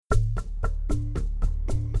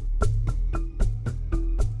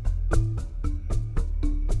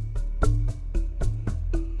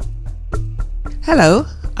Hello,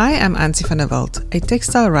 I am Ansie van Walt, a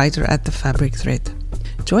textile writer at The Fabric Thread.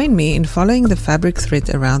 Join me in following the fabric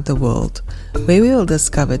thread around the world, where we will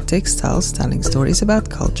discover textiles telling stories about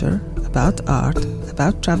culture, about art,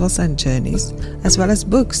 about travels and journeys, as well as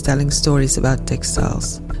books telling stories about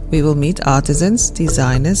textiles. We will meet artisans,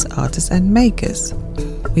 designers, artists and makers.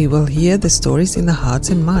 We will hear the stories in the hearts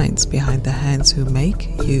and minds behind the hands who make,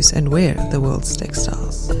 use and wear the world's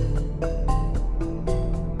textiles.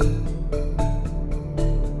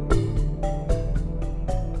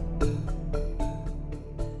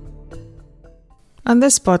 On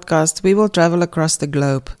this podcast, we will travel across the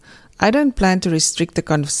globe. I don't plan to restrict the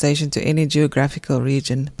conversation to any geographical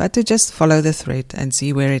region, but to just follow the thread and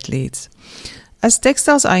see where it leads. As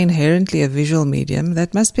textiles are inherently a visual medium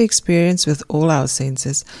that must be experienced with all our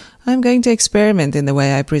senses, I'm going to experiment in the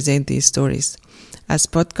way I present these stories. As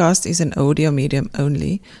podcast is an audio medium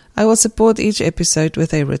only, I will support each episode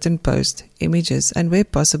with a written post, images and where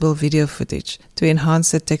possible video footage to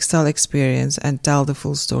enhance the textile experience and tell the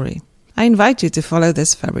full story. I invite you to follow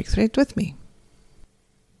this fabric thread with me.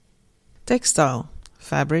 Textile,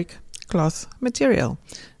 fabric, cloth, material.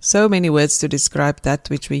 So many words to describe that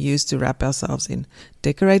which we use to wrap ourselves in,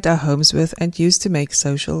 decorate our homes with, and use to make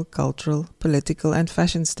social, cultural, political, and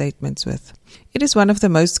fashion statements with. It is one of the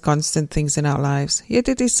most constant things in our lives, yet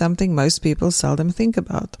it is something most people seldom think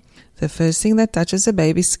about. The first thing that touches a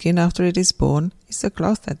baby's skin after it is born is the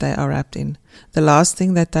cloth that they are wrapped in. The last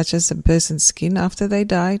thing that touches a person's skin after they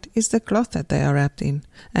died is the cloth that they are wrapped in.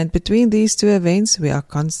 And between these two events, we are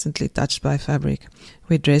constantly touched by fabric.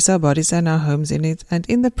 We dress our bodies and our homes in it, and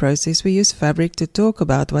in the process we use fabric to talk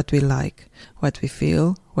about what we like, what we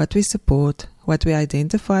feel, what we support, what we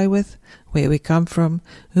identify with, where we come from,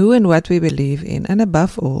 who and what we believe in, and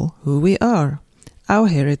above all, who we are, our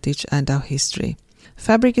heritage and our history.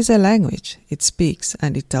 Fabric is a language. It speaks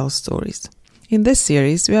and it tells stories. In this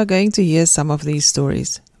series, we are going to hear some of these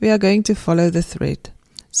stories. We are going to follow the thread,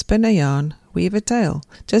 spin a yarn, weave a tale.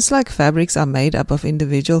 Just like fabrics are made up of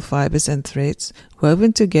individual fibers and threads,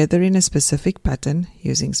 woven together in a specific pattern,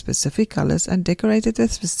 using specific colors and decorated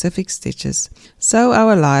with specific stitches, so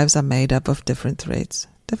our lives are made up of different threads,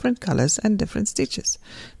 different colors and different stitches.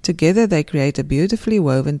 Together they create a beautifully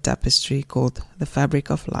woven tapestry called the fabric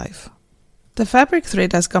of life. The fabric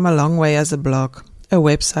thread has come a long way as a blog, a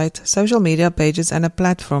website, social media pages and a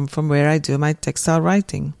platform from where I do my textile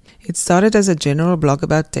writing. It started as a general blog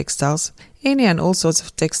about textiles, any and all sorts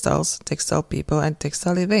of textiles, textile people and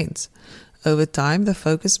textile events. Over time the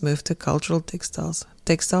focus moved to cultural textiles,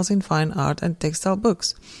 textiles in fine art and textile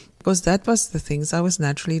books, because that was the things I was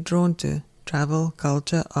naturally drawn to: travel,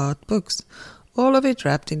 culture, art, books, all of it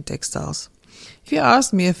wrapped in textiles. If you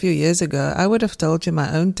asked me a few years ago, I would have told you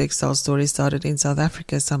my own textile story started in South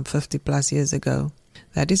Africa some 50 plus years ago.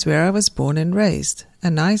 That is where I was born and raised,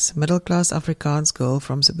 a nice middle-class Afrikaans girl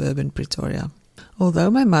from suburban Pretoria.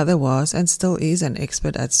 Although my mother was and still is an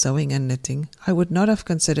expert at sewing and knitting, I would not have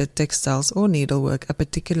considered textiles or needlework a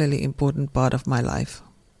particularly important part of my life.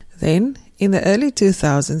 Then, in the early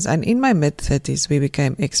 2000s and in my mid-30s, we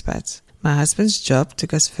became expats. My husband's job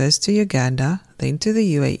took us first to Uganda, then to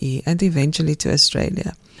the UAE and eventually to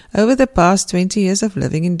Australia. Over the past 20 years of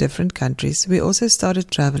living in different countries, we also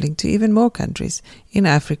started traveling to even more countries in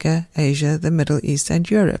Africa, Asia, the Middle East and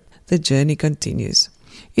Europe. The journey continues.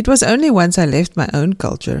 It was only once I left my own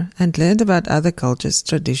culture and learned about other cultures,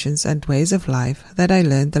 traditions and ways of life that I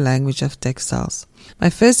learned the language of textiles.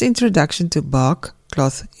 My first introduction to bark,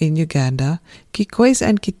 cloth in Uganda, kikois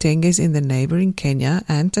and kitenges in the neighboring Kenya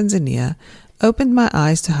and Tanzania opened my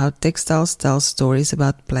eyes to how textiles tell stories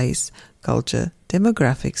about place, culture,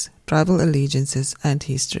 demographics, tribal allegiances and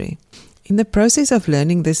history. In the process of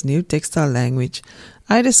learning this new textile language,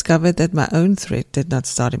 I discovered that my own thread did not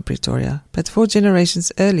start in Pretoria, but 4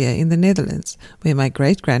 generations earlier in the Netherlands, where my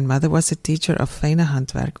great-grandmother was a teacher of fijne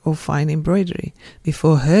handwerk or fine embroidery,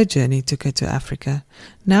 before her journey took her to Africa.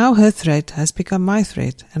 Now her thread has become my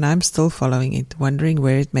thread, and I'm still following it, wondering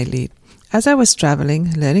where it may lead. As I was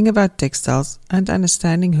traveling, learning about textiles and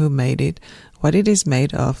understanding who made it, what it is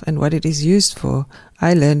made of, and what it is used for,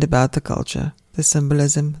 I learned about the culture, the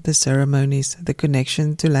symbolism, the ceremonies, the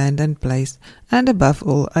connection to land and place, and above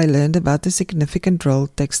all, I learned about the significant role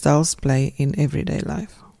textiles play in everyday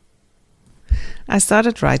life. I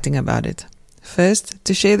started writing about it. First,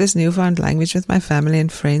 to share this newfound language with my family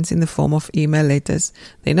and friends in the form of email letters,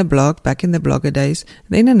 then a blog back in the blogger days,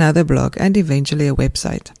 then another blog, and eventually a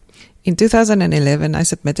website. In 2011, I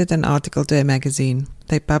submitted an article to a magazine.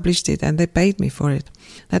 They published it and they paid me for it.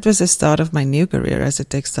 That was the start of my new career as a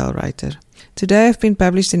textile writer. Today I've been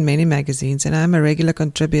published in many magazines and I am a regular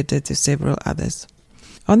contributor to several others.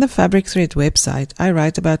 On the Fabric Thread website, I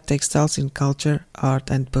write about textiles in culture,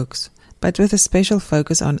 art and books, but with a special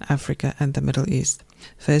focus on Africa and the Middle East.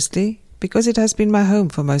 Firstly, because it has been my home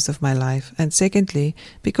for most of my life, and secondly,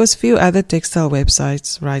 because few other textile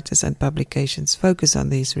websites, writers and publications focus on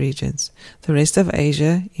these regions. The rest of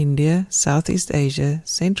Asia, India, Southeast Asia,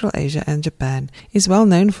 Central Asia and Japan is well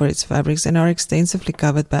known for its fabrics and are extensively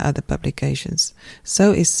covered by other publications.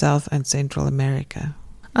 So is South and Central America.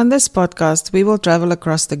 On this podcast, we will travel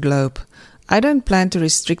across the globe. I don't plan to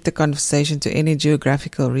restrict the conversation to any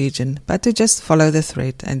geographical region, but to just follow the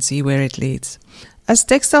thread and see where it leads. As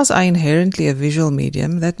textiles are inherently a visual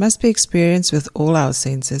medium that must be experienced with all our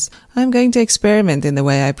senses, I am going to experiment in the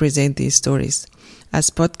way I present these stories. As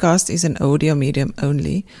podcast is an audio medium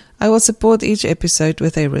only, I will support each episode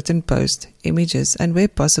with a written post, images and where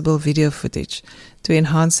possible video footage to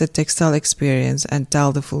enhance the textile experience and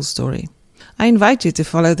tell the full story. I invite you to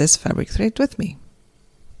follow this fabric thread with me.